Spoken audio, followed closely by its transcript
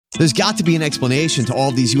There's got to be an explanation to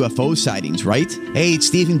all these UFO sightings, right? Hey, it's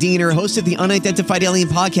Stephen Diener, host of the Unidentified Alien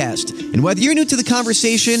Podcast. And whether you're new to the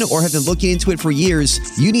conversation or have been looking into it for years,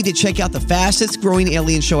 you need to check out the fastest growing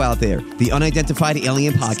alien show out there, the Unidentified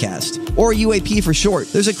Alien Podcast, or UAP for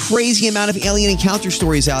short. There's a crazy amount of alien encounter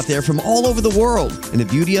stories out there from all over the world. And the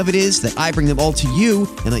beauty of it is that I bring them all to you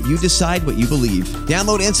and let you decide what you believe.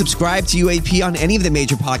 Download and subscribe to UAP on any of the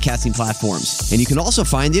major podcasting platforms. And you can also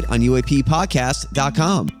find it on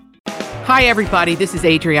UAPpodcast.com. Hi, everybody. This is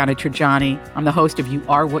Adriana Trajani. I'm the host of You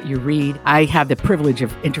Are What You Read. I have the privilege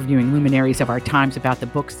of interviewing luminaries of our times about the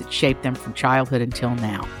books that shaped them from childhood until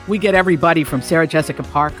now. We get everybody from Sarah Jessica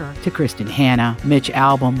Parker to Kristen Hanna, Mitch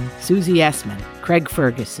Albom, Susie Essman, Craig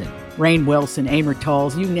Ferguson, Rainn Wilson, Amor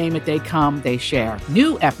Tolls, you name it, they come, they share.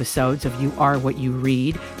 New episodes of You Are What You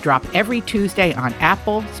Read drop every Tuesday on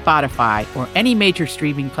Apple, Spotify, or any major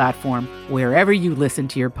streaming platform wherever you listen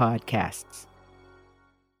to your podcasts.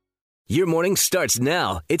 Your morning starts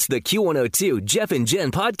now. It's the Q102 Jeff and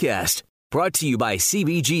Jen podcast, brought to you by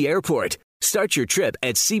CBG Airport. Start your trip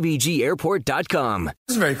at CBGAirport.com. This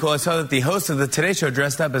is very cool. I saw that the hosts of the Today Show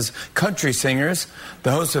dressed up as country singers.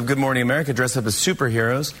 The hosts of Good Morning America dressed up as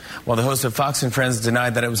superheroes, while the host of Fox and Friends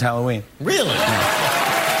denied that it was Halloween. Really?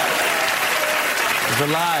 Yeah. It was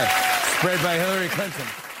a lie spread by Hillary Clinton.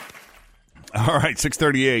 All right,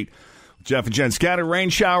 6:38. Jeff and Jen. Scattered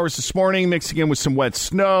rain showers this morning, mixing in with some wet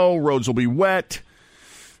snow. Roads will be wet.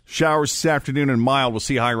 Showers this afternoon and mild. We'll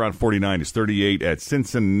see high around 49. It's 38 at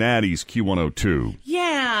Cincinnati's Q102.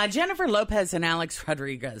 Yeah, Jennifer Lopez and Alex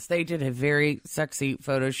Rodriguez. They did a very sexy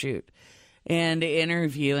photo shoot and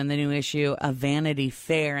interview in the new issue of Vanity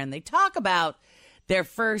Fair. And they talk about their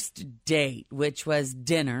first date, which was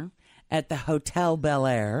dinner at the Hotel Bel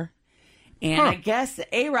Air. And I guess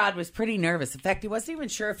A-Rod was pretty nervous. In fact, he wasn't even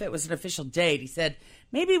sure if it was an official date. He said,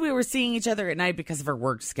 maybe we were seeing each other at night because of her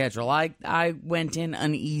work schedule. I went in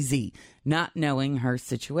uneasy, not knowing her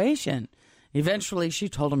situation. Eventually, she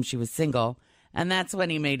told him she was single, and that's when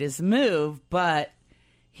he made his move. But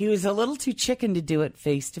he was a little too chicken to do it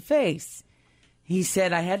face-to-face. He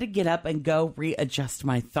said, I had to get up and go readjust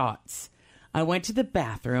my thoughts. I went to the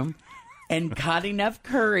bathroom and got enough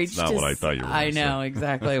courage. That's not what I thought you were going to say. I know,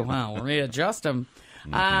 exactly. Well, readjust them.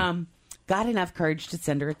 Got enough courage to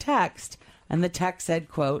send her a text. And the text said,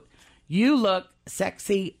 quote, you look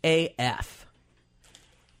sexy AF.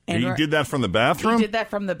 And he did that from the bathroom? He did that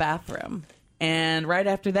from the bathroom. And right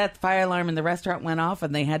after that, the fire alarm in the restaurant went off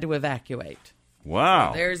and they had to evacuate.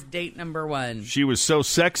 Wow. So there's date number one. She was so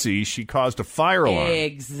sexy, she caused a fire alarm.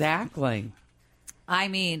 Exactly. I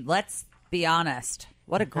mean, let's be honest.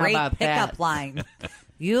 What a great about pickup that? line.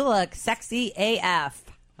 You look sexy AF.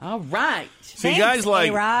 All right. See, Thanks, guys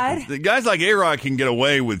like A-Rod. the guys like A-Rod can get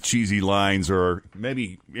away with cheesy lines or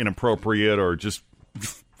maybe inappropriate or just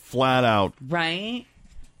flat out. Right?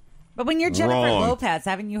 But when you're Jennifer Wrong. Lopez,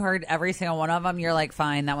 haven't you heard every single one of them? You're like,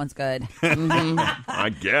 fine, that one's good.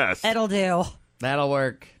 I guess. It'll do. That'll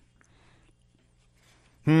work.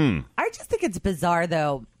 I just think it's bizarre,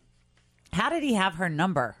 though. How did he have her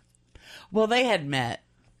number Well, they had met.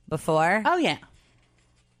 before? Oh, yeah.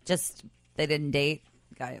 Just, they didn't date?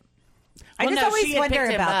 Got it. I Well, just no, always she had wonder picked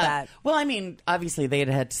him about up. that. Well, I mean, obviously they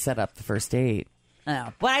had to set up the first date.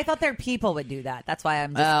 No. But I thought their people would do that. That's why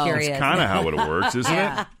I'm just curious. That's kind of how it works, isn't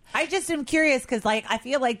Yeah. it? I just am curious because, like, I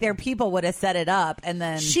feel like their people would have set it up and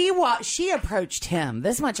then. She approached him.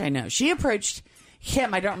 This much I know. She approached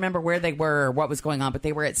him. I don't remember where they were or what was going on, but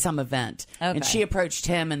they were at some event. Okay. And she approached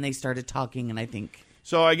him and they started talking, and I think...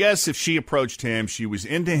 So I guess if she approached him, she was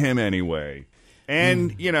into him anyway.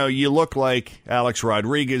 And, you know, you look like Alex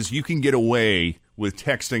Rodriguez. You can get away with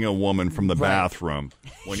texting a woman from the bathroom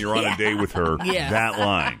when you're on a date with her. Yeah. That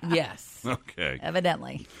line. Yes. Okay.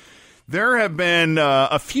 Evidently. There have been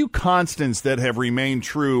a few constants that have remained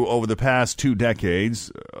true over the past 2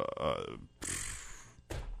 decades.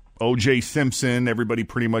 O.J. Simpson, everybody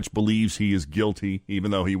pretty much believes he is guilty, even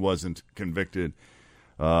though he wasn't convicted.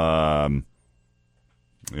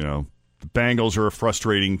 You know, the Bengals are a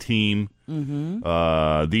frustrating team.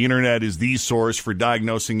 Mm-hmm. The internet is the source for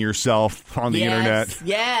diagnosing yourself on the internet.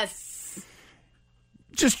 Yes.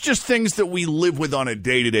 Just things that we live with on a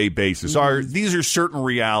day-to-day basis. These are certain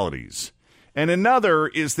realities. And another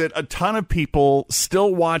is that a ton of people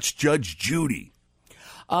still watch Judge Judy.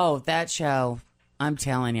 Oh, that show. I'm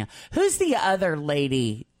telling you. Who's the other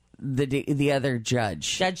lady the other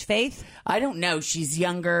judge. Judge Faith? I don't know. She's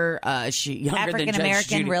younger. Younger than African Judge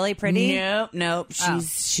American, Judy. really pretty? No.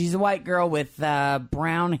 She's a white girl with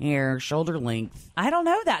brown hair, shoulder length. I don't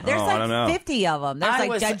know that. There's I don't know. 50 of them.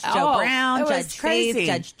 There's Judge Joe Brown, it was Judge crazy. Faith,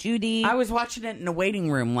 Judge Judy. I was watching it in a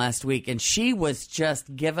waiting room last week, and she was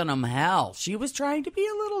just giving them hell. She was trying to be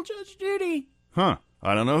a little Judge Judy. Huh.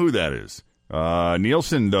 I don't know who that is.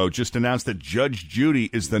 Nielsen, though, just announced that Judge Judy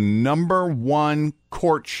is the #1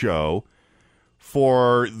 court show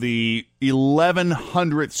for the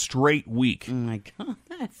 1100th straight week. Oh, my God.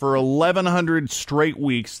 For 1100 straight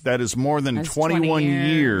weeks, that is more than That's 21 20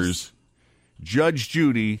 years. Judge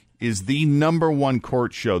Judy is the #1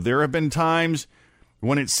 court show. There have been times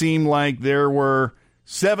when it seemed like there were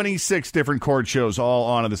 76 different court shows all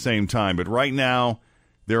on at the same time, but right now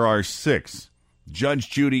there are 6. Judge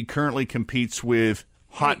Judy currently competes with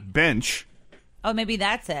Hot Bench. Oh, maybe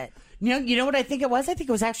that's it. You know what I think it was? I think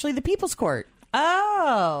it was actually the People's Court.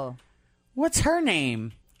 Oh. What's her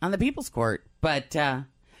name on the People's Court? But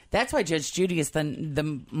that's why Judge Judy is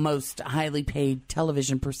the most highly paid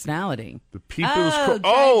television personality. The People's Court.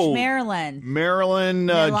 Judge Marilyn.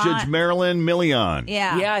 Judge Marilyn Millian.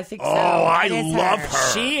 Yeah. Yeah, I think so. Oh, I That is love her.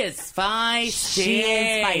 her. She is feisty. She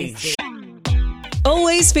is feisty.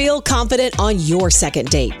 Always feel confident on your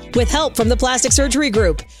second date. With help from the Plastic Surgery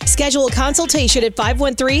Group. Schedule a consultation at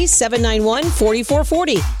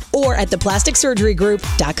 513-791-4440 or at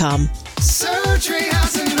theplasticsurgerygroup.com. Surgery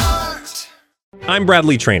has an art. I'm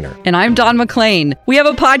Bradley Trainer. And I'm Don McClain. We have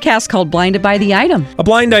a podcast called Blinded by the Item. A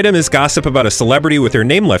blind item is gossip about a celebrity with their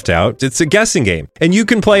name left out. It's a guessing game, and you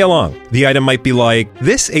can play along. The item might be like,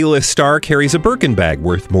 this A-list star carries a Birkin bag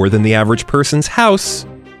worth more than the average person's house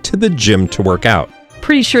to the gym to work out.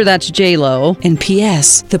 Pretty sure that's J-Lo. And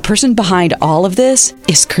P.S. the person behind all of this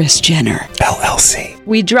is Kris Jenner, LLC.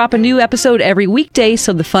 We drop a new episode every weekday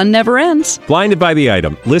so the fun never ends. Blinded by the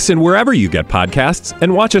Item. Listen wherever you get podcasts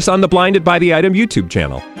and watch us on the Blinded by the Item YouTube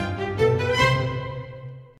channel.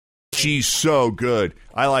 She's so good.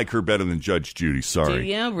 I like her better than Judge Judy. Sorry. Do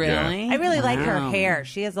you really? I really like her Wow. hair.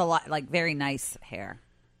 She has a lot, very nice hair.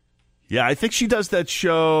 Yeah, I think she does that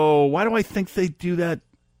show. Why do I think they do that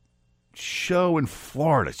show in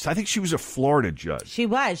Florida? I think she was a Florida judge. She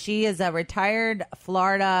was. She is a retired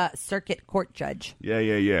Florida Circuit Court judge.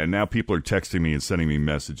 Yeah. Now people are texting me and sending me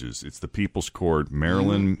messages. It's the People's Court,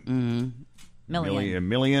 Marilyn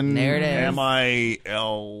Million. There it is. Millian.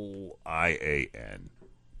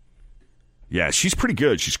 Yeah, she's pretty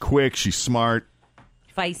good. She's quick. She's smart.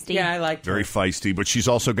 Feisty. Yeah, I like Very feisty, but she's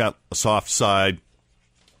also got a soft side.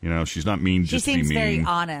 You know, she's not mean She just to be seems mean. very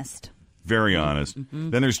honest. Very honest.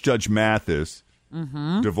 Then there's Judge Mathis,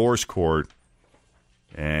 Divorce Court,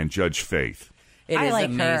 and Judge Faith. It I is like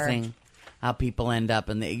her. amazing how people end up,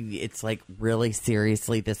 and it's like, really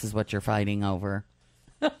seriously, this is what you're fighting over.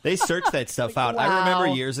 They search that stuff out. Wow. I remember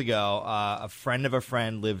years ago, a friend of a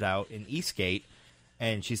friend lived out in Eastgate,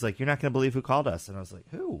 and she's like, "You're not going to believe who called us." And I was like,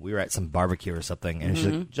 "Who?" We were at some barbecue or something, and she's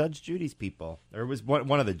like, "Judge Judy's people." Or it was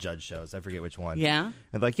one of the judge shows. I forget which one. Yeah.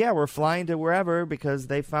 And like, yeah, we're flying to wherever because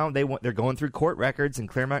they're going through court records in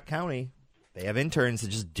Claremont County. They have interns to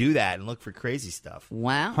just do that and look for crazy stuff.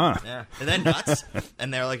 Wow. Huh. Yeah, and then nuts.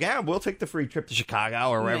 And they're like, "Yeah, we'll take the free trip to Chicago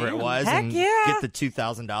or wherever it was, Heck and yeah. get the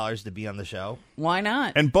 $2,000 to be on the show." Why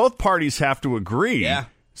not? And both parties have to agree. Yeah.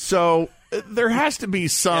 So there has to be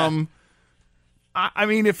some... I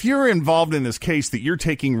mean, if you're involved in this case that you're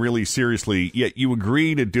taking really seriously, yet you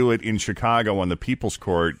agree to do it in Chicago on the People's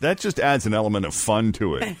Court, that just adds an element of fun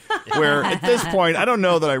to it. Where at this point, I don't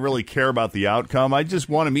know that I really care about the outcome. I just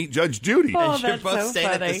want to meet Judge Judy. Oh, And you're that's both so staying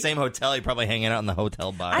at funny. the same hotel. You're probably hanging out in the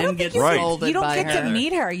hotel bar. I don't And think get you, scolded you don't by get her. to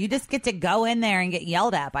meet her. You just get to go in there and get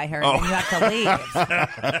yelled at by her, and then you have to leave.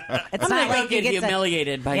 It's I'm not not like get you get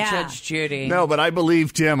humiliated by Yeah. Judge Judy. No, but I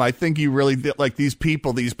believe, Tim, I think you really did, like these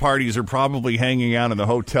people, these parties are probably hanging out in the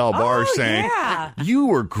hotel bar saying, yeah. you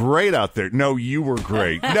were great out there. No, you were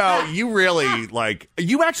great. No, you really,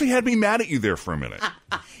 you actually had me mad at you there for a minute.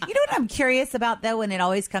 You know what I'm curious about, though, when it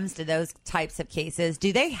always comes to those types of cases?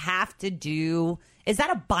 Do they have to do, is that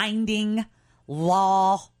a binding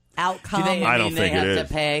law outcome? Do they, I don't they think it have is.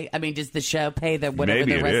 to pay? I mean, does the show pay whatever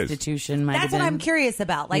Maybe the it is. restitution might have That's been? what I'm curious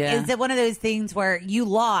about. Like, Yeah. is it one of those things where you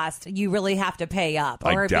lost, you really have to pay up?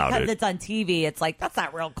 I Or doubt because it. it's on TV, it's like, that's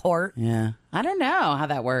not real court. Yeah. I don't know how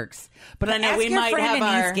that works. But I know Ask we your might friend have in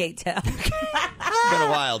our... Eastgate, Tim. It's been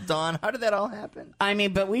a while. Dawn, how did that all happen? I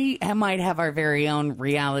mean, but we might have our very own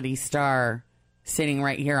reality star sitting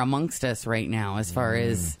right here amongst us right now as far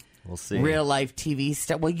as We'll see. Real life TV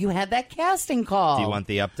stuff. Well, you had that casting call. Do you want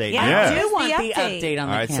the update? Yeah, now? I do want the update on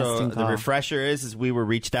All the right, casting so call. the refresher is we were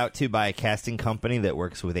reached out to by a casting company that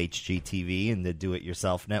works with HGTV and the Do It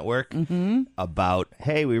Yourself Network about,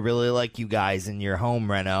 hey, we really like you guys in your home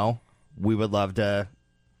reno. We would love to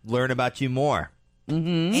learn about you more.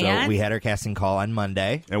 Mm-hmm. So And? we had our casting call on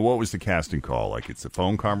Monday. And what was the casting call? Like, it's a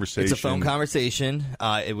phone conversation? It's a phone conversation.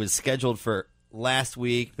 It was scheduled for last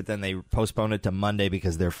week, but then they postponed it to Monday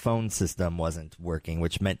because their phone system wasn't working,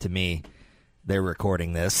 which meant to me they're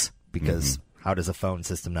recording this because how does a phone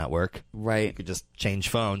system not work? Right. You could just change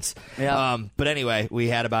phones. Yeah. But anyway, we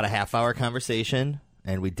had about a half-hour conversation,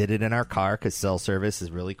 and we did it in our car because cell service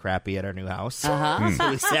is really crappy at our new house. So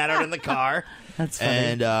we sat out in the car. That's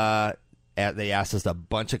funny. And they asked us a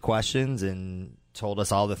bunch of questions and told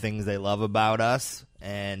us all the things they love about us.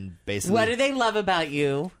 And basically, What do they love about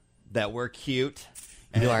you? that we're cute,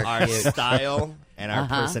 and You are our cute. style, and our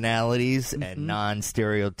personalities, and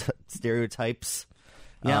non-stereotypes.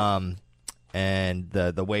 Yeah. And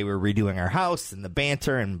the way we're redoing our house, and the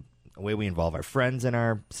banter, and the way we involve our friends in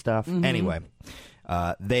our stuff. Anyway,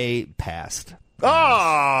 they passed.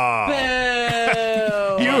 Oh!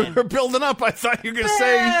 Boo! You were building up. I thought you were going to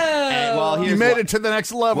say And, well, you made it to the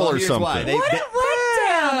next level or here's something. why. What a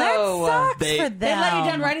letdown. That sucks They- for them. They let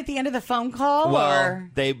you done right at the end of the phone call? Well, or?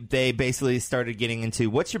 they basically started getting into,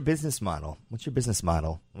 what's your business model? What's your business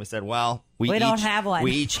model? And we said, well, we don't each- have one.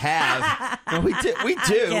 We each have. No, we do,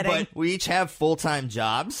 kidding. but we each have full-time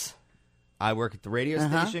jobs. I work at the radio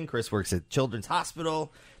station. Chris works at Children's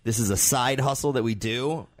Hospital. This is a side hustle that we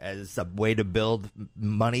do as a way to build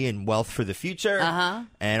money and wealth for the future.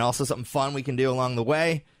 And also something fun we can do along the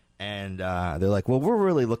way. And they're like, well, we're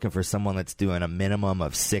really looking for someone that's doing a minimum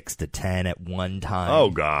of 6 to 10 at one time. Oh,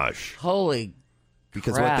 gosh. Holy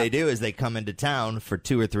Because crap. what they do is they come into town for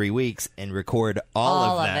 2 or 3 weeks and record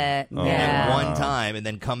all of them it. Oh, Yeah. at one time, and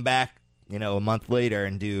then come back, a month later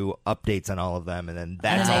and do updates on all of them, and then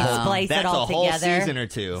that's And a they whole, splice it that's all a whole together. season or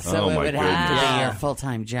two. So Oh, it my would have to goodness. be your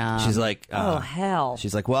full-time job. She's like, Oh, hell.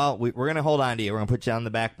 She's like, well, we're going to hold on to you. We're going to put you on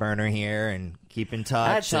the back burner here and keep in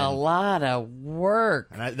touch. That's a and, lot of work.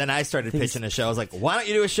 and then I started pitching a show. I was like, why don't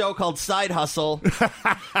you do a show called Side Hustle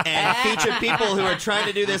and feature people who are trying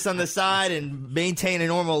to do this on the side and maintain a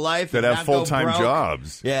normal life That and have not go full-time broke?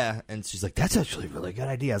 jobs. Yeah, and she's like, that's actually a really good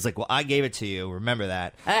idea. I was like, well, I gave it to you. Remember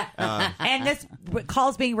that. And this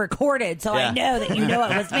call's being recorded, so Yeah. I know that you know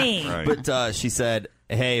it was me. Right. But she said,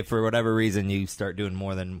 hey, for whatever reason, you start doing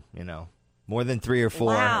more than 3 or 4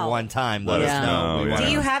 Wow. at one time. Let Yeah. us know. Oh, We yeah. wanna-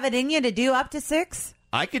 Do you have it in you to do up to 6?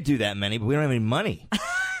 I could do that many, but we don't have any money. If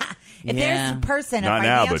Yeah. there's a person, Not a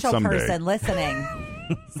now, but financial someday. person listening,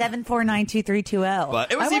 7492320.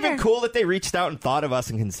 But it was I even wonder- cool that they reached out and thought of us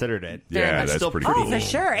and considered it. Yeah, That's that's still pretty Oh, cool. for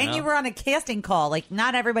sure. And Yeah. you were on a casting call. Like,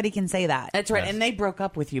 not everybody can say that. That's right. And they broke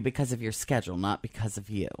up with you because of your schedule, not because of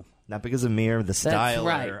you. Not because of me or the style.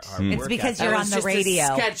 right. Or our Hmm. It's work because ethic. you're That on was the just radio.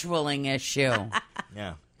 a scheduling issue.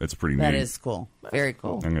 Yeah. That's pretty neat. That is cool. Very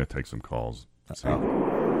cool. I'm going to take some calls. Let's see.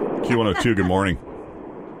 Q102, good morning.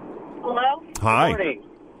 Hello? Hi. Good morning.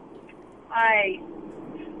 Hi.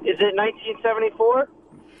 Is it 1974?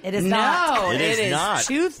 It is not. No, It is not.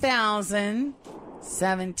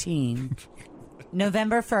 2017.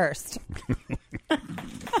 November 1st.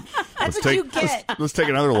 That's what you get. Let's take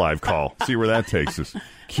another live call. See where that takes us.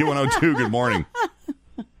 Q102, good morning.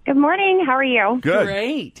 Good morning. How are you? Good.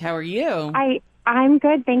 Great. How are you? I'm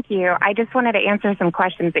good, thank you. I just wanted to answer some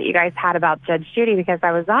questions that you guys had about Judge Judy because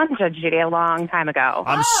I was on Judge Judy a long time ago.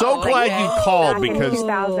 I'm so glad you called Back in because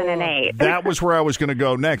 2008. that was where I was going to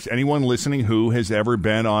go next. Anyone listening who has ever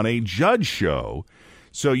been on a judge show.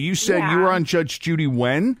 So you said you were on Judge Judy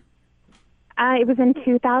when? It was in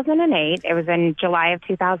 2008. It was in July of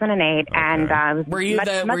 2008, and I was Were you much,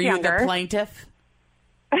 the much Were you younger. the plaintiff?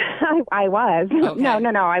 I was. Okay.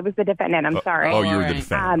 No, I was the defendant. I'm sorry. Oh, you were the Alright.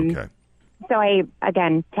 defendant. Okay. So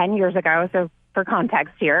again, 10 years ago, so for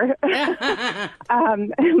context here,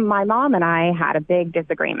 my mom and I had a big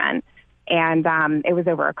disagreement, and it was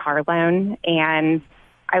over a car loan, and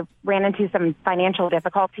I ran into some financial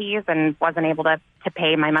difficulties and wasn't able to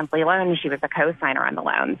pay my monthly loan. She was a co-signer on the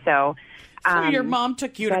loan. So your mom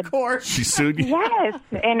took you to court. She sued you? Yes,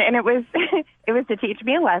 and it was it was to teach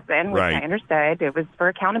me a lesson, which Right. I understood. It was for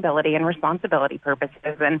accountability and responsibility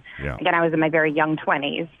purposes. And Yeah. again, I was in my very young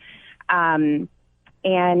 20s.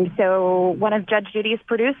 And so one of Judge Judy's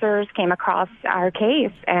producers came across our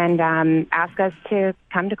case and asked us to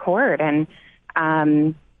come to court. And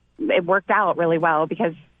it worked out really well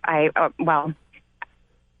because I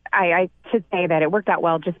should say that it worked out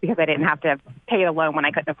well just because I didn't have to pay the loan when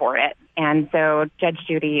I couldn't afford it. And so Judge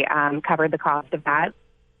Judy covered the cost of that.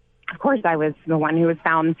 of course, I was the one who was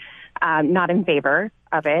found not in favor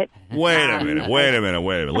of it. Wait a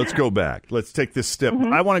minute. Let's go back. Let's take this step.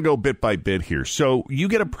 Mm-hmm. I want to go bit by bit here. So you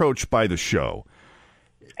get approached by the show.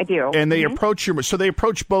 I do. And they approach they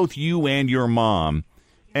approach both you and your mom.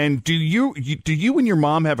 And do you and your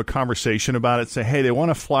mom have a conversation about it? Say, hey, they want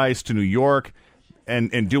to fly us to New York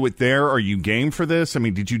and do it there. Are you game for this? I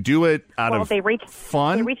mean, did you do it out of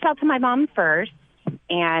fun? They reached out to my mom first.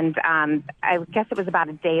 And I guess it was about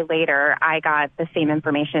a day later, I got the same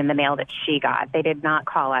information in the mail that she got. They did not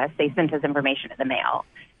call us. They sent us information in the mail.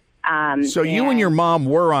 So you and your mom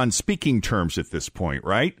were on speaking terms at this point,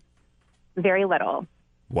 right? Very little.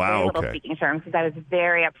 Wow, Very little speaking terms because I was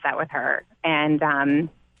very upset with her. And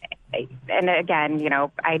again,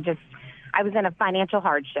 I was in a financial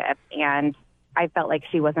hardship, and I felt like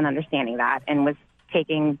she wasn't understanding that and was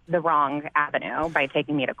taking the wrong avenue by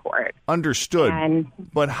taking me to court. Understood.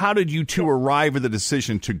 But how did you two arrive at the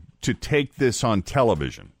decision to take this on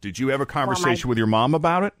television? Did you have a conversation with your mom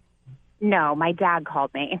about it? No, my dad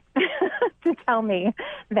called me to tell me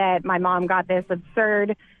that my mom got this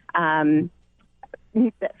absurd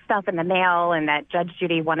stuff in the mail and that Judge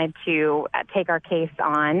Judy wanted to take our case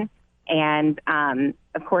on. And,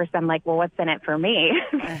 of course, I'm like, well, what's in it for me?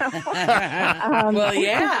 Well,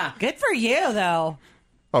 yeah. Good for you, though.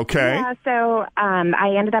 Okay. Yeah, so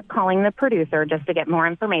I ended up calling the producer just to get more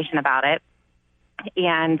information about it.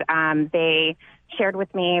 And they shared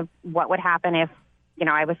with me what would happen if,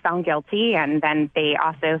 I was found guilty. And then they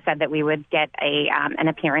also said that we would get an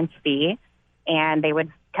appearance fee, and they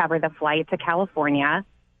would cover the flight to California.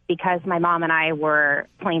 Because my mom and I were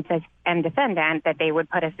plaintiff and defendant, that they would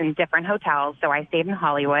put us in different hotels. So I stayed in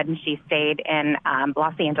Hollywood, and she stayed in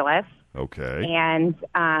Los Angeles. Okay. And,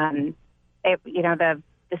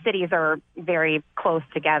 the cities are very close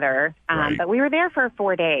together. Right. But we were there for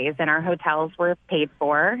 4 days, and our hotels were paid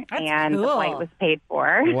for, and the flight was paid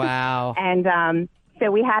for. Wow. And so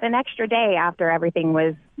we had an extra day after everything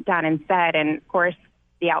was done and said. And, of course,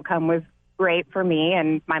 the outcome was great for me,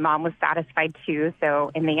 and my mom was satisfied too. So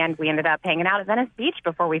in the end, we ended up hanging out at Venice Beach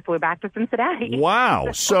before we flew back to Cincinnati.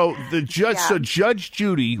 Wow! So the judge, Yeah. so Judge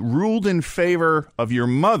Judy ruled in favor of your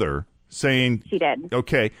mother, saying she did.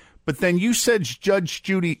 Okay, but then you said Judge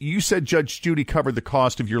Judy covered the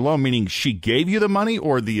cost of your loan, meaning she gave you the money,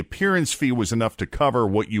 or the appearance fee was enough to cover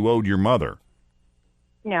what you owed your mother.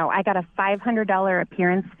 No, I got a $500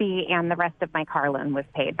 appearance fee, and the rest of my car loan was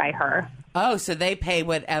paid by her. Oh, so they pay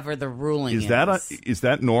whatever the ruling is. Is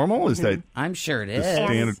that normal? Is that? I'm sure it the is.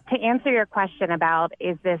 standard? And to answer your question about,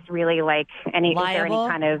 is this really like is there any Liable?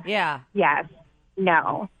 kind of... Yeah. Yes.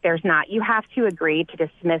 No, there's not. You have to agree to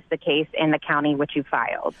dismiss the case in the county which you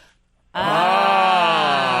filed.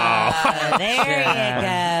 There you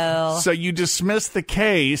go. So you dismiss the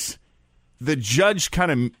case. The judge kind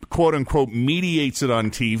of, quote unquote, mediates it on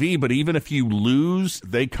TV, but even if you lose,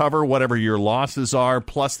 they cover whatever your losses are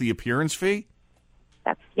plus the appearance fee?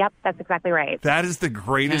 That's exactly right. That is the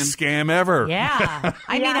greatest scam ever. Yeah.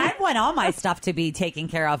 I mean, I want all my stuff to be taken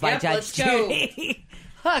care of by Yep, Judge let's go. Judy.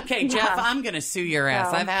 Okay, Jeff, I'm going to sue your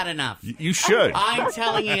ass. I've had enough. You should. I'm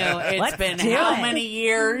telling you, it's Let's been do how it. many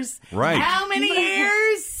years? Right. How many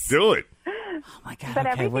years? Do it. Oh, my God. But Okay,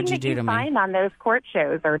 everything what'd you that do you to me? find on those court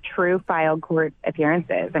shows are true filed court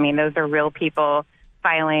appearances. I mean, those are real people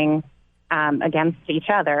filing against each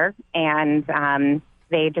other, and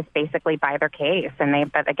they just basically buy their case,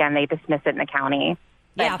 but again, they dismiss it in the county.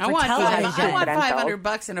 Yeah, I for want television.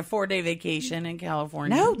 $500 and a 4-day vacation in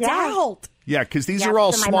California. No doubt. Yeah, because these Yeah, are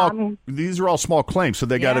all so my small. mom- These are all small claims, so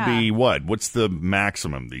they got to Yeah. be what? What's the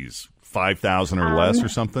maximum? These 5,000 or less, or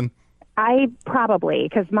something? I probably,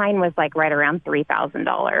 because mine was like right around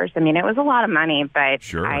 $3,000. I mean, it was a lot of money, but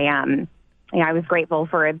Sure. I was grateful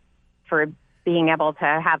for being able to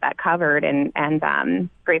have that covered, and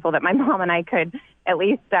grateful that my mom and I could at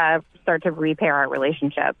least start to repair our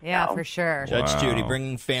relationship. Yeah, So. for sure. Judge Wow. Judy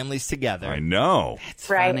bringing families together. I know.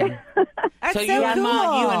 Right. Funny. That's So so you and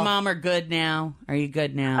cool. mom are good now? Are you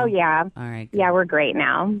good now? Oh, yeah. All right. Good. Yeah, we're great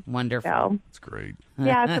now. Wonderful. So, It's great.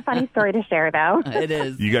 yeah, it's a funny story to share, though. It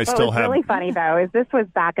is. You guys What still was have. really funny, though, is this was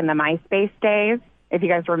back in the MySpace days. If you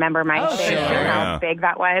guys remember MySpace sure. and Yeah. how big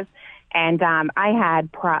that was. And I had,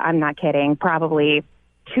 I'm not kidding, probably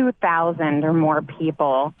 2,000 or more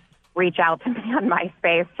people reach out to me on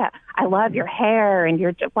MySpace. I love your hair, and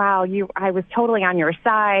I was totally on your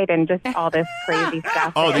side, and just all this crazy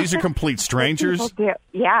stuff. Oh, these are complete strangers? People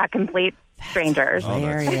do. Yeah, complete strangers. Oh,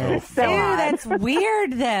 that's so So Ew, odd. that's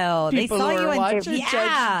weird, though. They People saw who you are in watching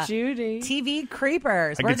yeah. Judge Judy. TV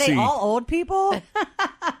creepers. I Were could they see- all old people?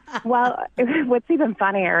 Well, what's even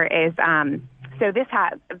funnier is so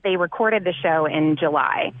they recorded the show in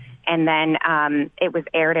July, And then it was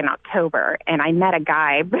aired in October. And I met a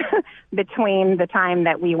guy between the time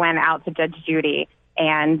that we went out to Judge Judy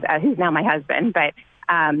and who's now my husband. But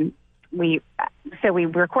we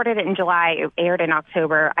recorded it in July. It aired in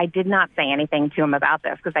October. I did not say anything to him about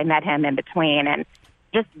this because I met him in between and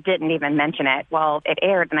just didn't even mention it. Well, it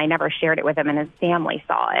aired, and I never shared it with him, and his family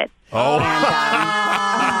saw it. Oh. And,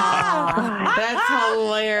 that's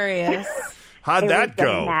hilarious. How'd that go? It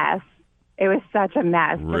was a mess. It was such a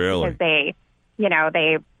mess. Really? Because they,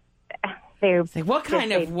 they what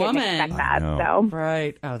kind of woman? Didn't expect that, so.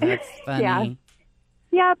 Right. Oh, that's funny. Yeah.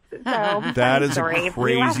 Yep. So that is story. a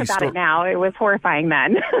We laugh crazy about story. it now. It was horrifying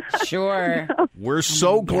then. Sure. We're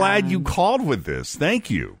so glad you called with this. Thank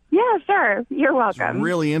you. Yeah, sure. You're welcome.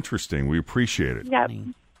 Really interesting. We appreciate it. Yep.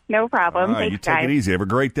 No problem. All right, Thanks, you take guys. it easy. Have a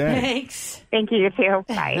great day. Thanks. Thank you, you too.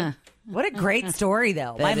 Bye. What a great story,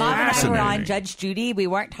 though. My That mom and I were fascinating. on Judge Judy. We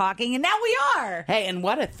weren't talking, and now we are. Hey, and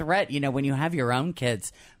what a threat, when you have your own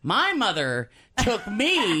kids. My mother took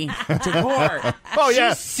me to court. Oh,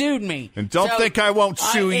 yeah. She sued me. And don't think I won't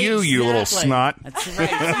sue you, you little exactly. snot. That's right.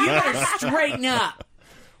 So you better straighten up.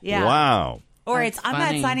 Yeah. Wow. Or That's I'm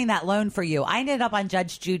funny. not signing that loan for you. I ended up on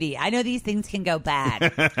Judge Judy. I know these things can go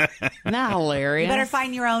bad. Not hilarious. You better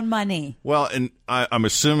find your own money. Well, and I'm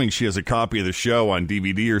assuming she has a copy of the show on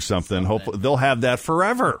DVD or something. Hopefully, they'll have that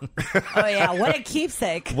forever. Oh, yeah. What a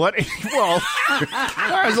keepsake. What? Well,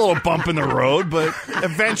 there was a little bump in the road, but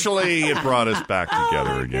eventually it brought us back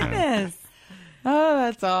together again. Goodness. Oh,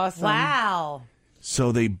 that's awesome. Wow.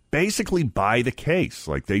 So they basically buy the case.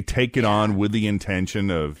 Like, they take it on with the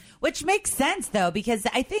intention of... Which makes sense, though, because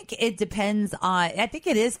I think it depends on, I think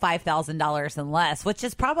it is $5,000 and less, which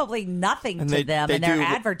is probably nothing And to they- them they and their do-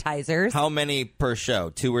 advertisers. How many per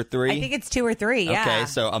show? 2 or 3? I think it's 2 or 3, yeah. Okay,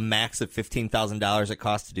 so a max of $15,000 it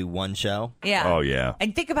costs to do one show? Yeah. Oh, yeah.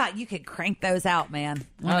 And think about, you could crank those out, man.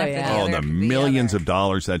 One Oh, after yeah. the Oh, other the after millions other. of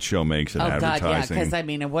dollars that show makes in Oh, God, yeah.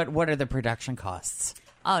 advertising. Because, what are the production costs?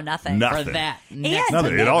 Oh, nothing. Nothing. For that. And-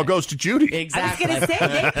 Nothing. It all goes to Judy. Exactly. I was going to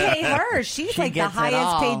say, they pay her. She's She like the gets it highest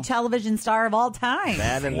all. paid television star of all time.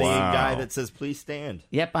 That and Wow. the guy that says, please stand.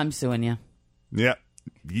 Yep, I'm suing you. Yeah.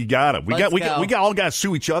 You got it. We Let's all got to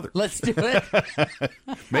sue each other. Let's do it.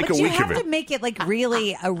 Make But a you week have of to it. make it like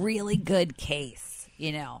really a really good case,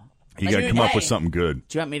 You got to come up with something good.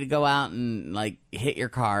 Do you want me to go out and, hit your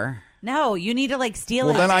car? No, you need to steal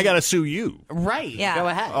Well, it. then I got to sue you. Right. Yeah. Go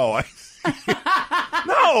ahead. Oh,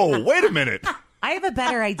 no, wait a minute. I have a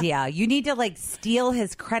better idea. You need to steal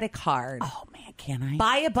his credit card. Oh, man, can I?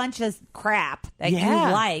 Buy a bunch of crap that Yeah.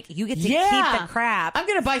 you like. You get to Yeah. keep the crap. I'm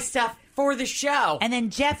going to buy stuff for the show. And then,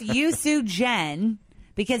 Jeff, you sue Jen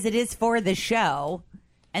because it is for the show.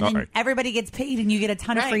 And then All right. everybody gets paid and you get a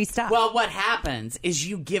ton of Right. free stuff. Well, what happens is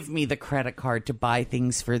you give me the credit card to buy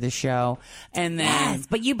things for the show, and then yes,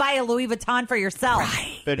 but you buy a Louis Vuitton for yourself.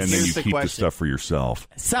 But And then here's you the keep the question. stuff for yourself.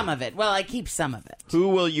 some of it. Well, I keep some of it. Who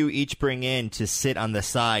will you each bring in to sit on the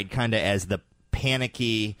side kind of as the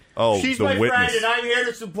panicky... Oh, she's the my witness. friend and I'm here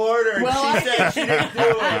to support her. And Well, she said she didn't do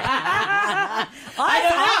it. I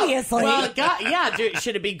don't know. Obviously. Well, God, yeah.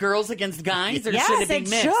 Should it be girls against guys, or Yes, should it be it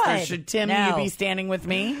mixed? Or should. should Tim, No. you be standing with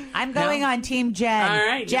me? I'm going on Team Jen. All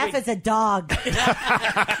right, Jeff is a dog.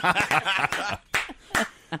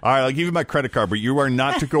 All right, I'll give you my credit card, but you are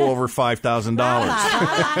not to go over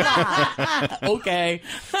 $5,000. Okay.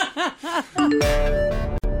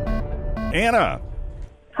 Anna.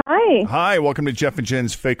 Hi. Hi, welcome to Jeff and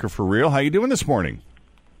Jen's Faker for Real. How you doing this morning?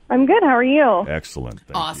 I'm good. How are you? Excellent.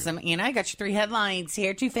 Thank Awesome. Anna, I got your 3 headlines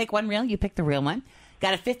here. 2 fake, 1 real. You pick the real one.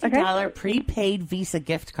 Got a $50 prepaid Visa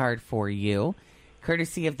gift card for you,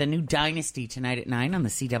 courtesy of the new Dynasty tonight at 9 on the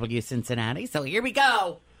CW Cincinnati. So here we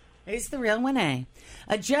go. Here's the real one, A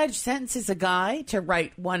judge sentences a guy to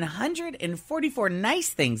write 144 nice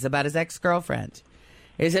things about his ex-girlfriend.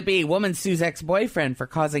 Is it B, woman sues ex-boyfriend for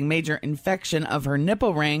causing major infection of her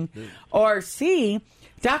nipple ring? Or C,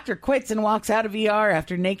 doctor quits and walks out of ER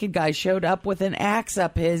after naked guy showed up with an axe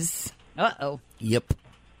up his... Uh-oh. Yep.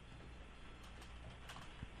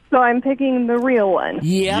 So I'm picking the real one.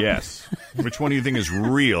 Yep. Yes. Which one do you think is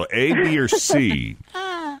real, A, B, or C?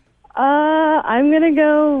 I'm going to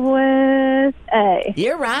go with A.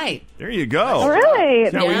 You're right. There you go. All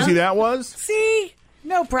right. See how Yeah. easy that was? See?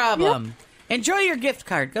 No problem. Enjoy your gift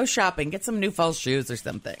card. Go shopping. Get some new false shoes or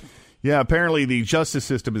something. Yeah, apparently the justice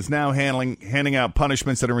system is now handing out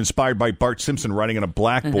punishments that are inspired by Bart Simpson writing on a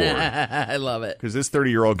blackboard. I love it. Because this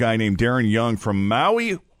 30-year-old guy named Darren Young from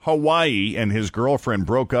Maui, Hawaii, and his girlfriend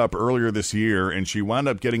broke up earlier this year, and she wound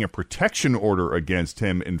up getting a protection order against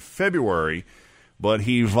him in February But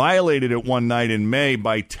he violated it one night in May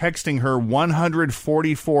by texting her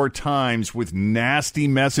 144 times with nasty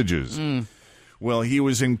messages. Well, he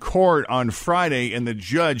was in court on Friday, and the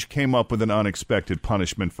judge came up with an unexpected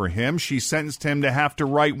punishment for him. She sentenced him to have to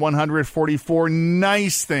write 144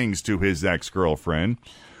 nice things to his ex-girlfriend.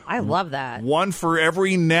 I love that. One for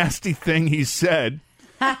every nasty thing he said.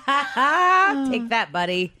 Take that,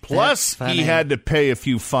 buddy. Plus, he had to pay a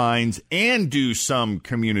few fines and do some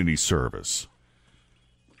community service.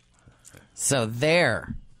 So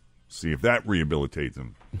there. See if that rehabilitates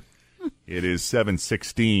him. It is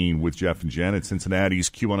 7:16 with Jeff and Jen at Cincinnati's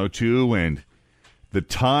Q102, and the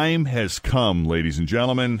time has come, ladies and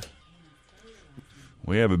gentlemen.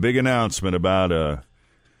 We have a big announcement about a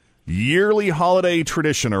yearly holiday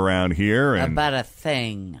tradition around here. And about a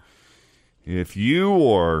thing. If you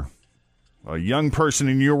or a young person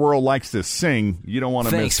in your world likes to sing, you don't want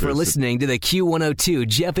to miss this. Thanks for listening to the Q102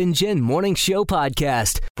 Jeff and Jen Morning Show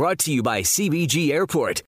podcast, brought to you by CBG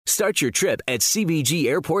Airport. Start your trip at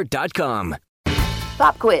CBGAirport.com.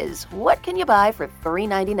 Pop quiz. What can you buy for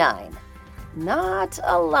 $3.99? Not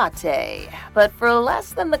a latte, but for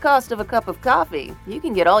less than the cost of a cup of coffee, you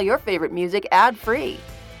can get all your favorite music ad-free.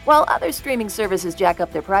 While other streaming services jack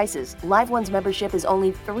up their prices, Live One's membership is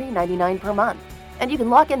only $3.99 per month, and you can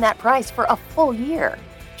lock in that price for a full year.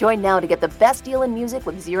 Join now to get the best deal in music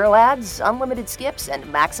with 0 ads, unlimited skips,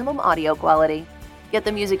 and maximum audio quality. Get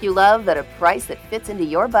the music you love at a price that fits into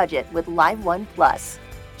your budget with Live One Plus.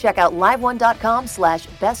 Check out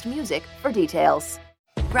liveone.com/bestmusic for details.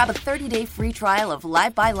 Grab a 30-day free trial of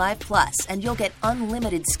Live by Live Plus, and you'll get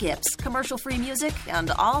unlimited skips, commercial-free music,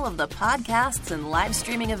 and all of the podcasts and live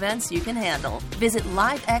streaming events you can handle. Visit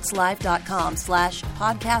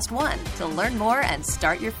livexlive.com/podcast1 to learn more and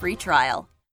start your free trial.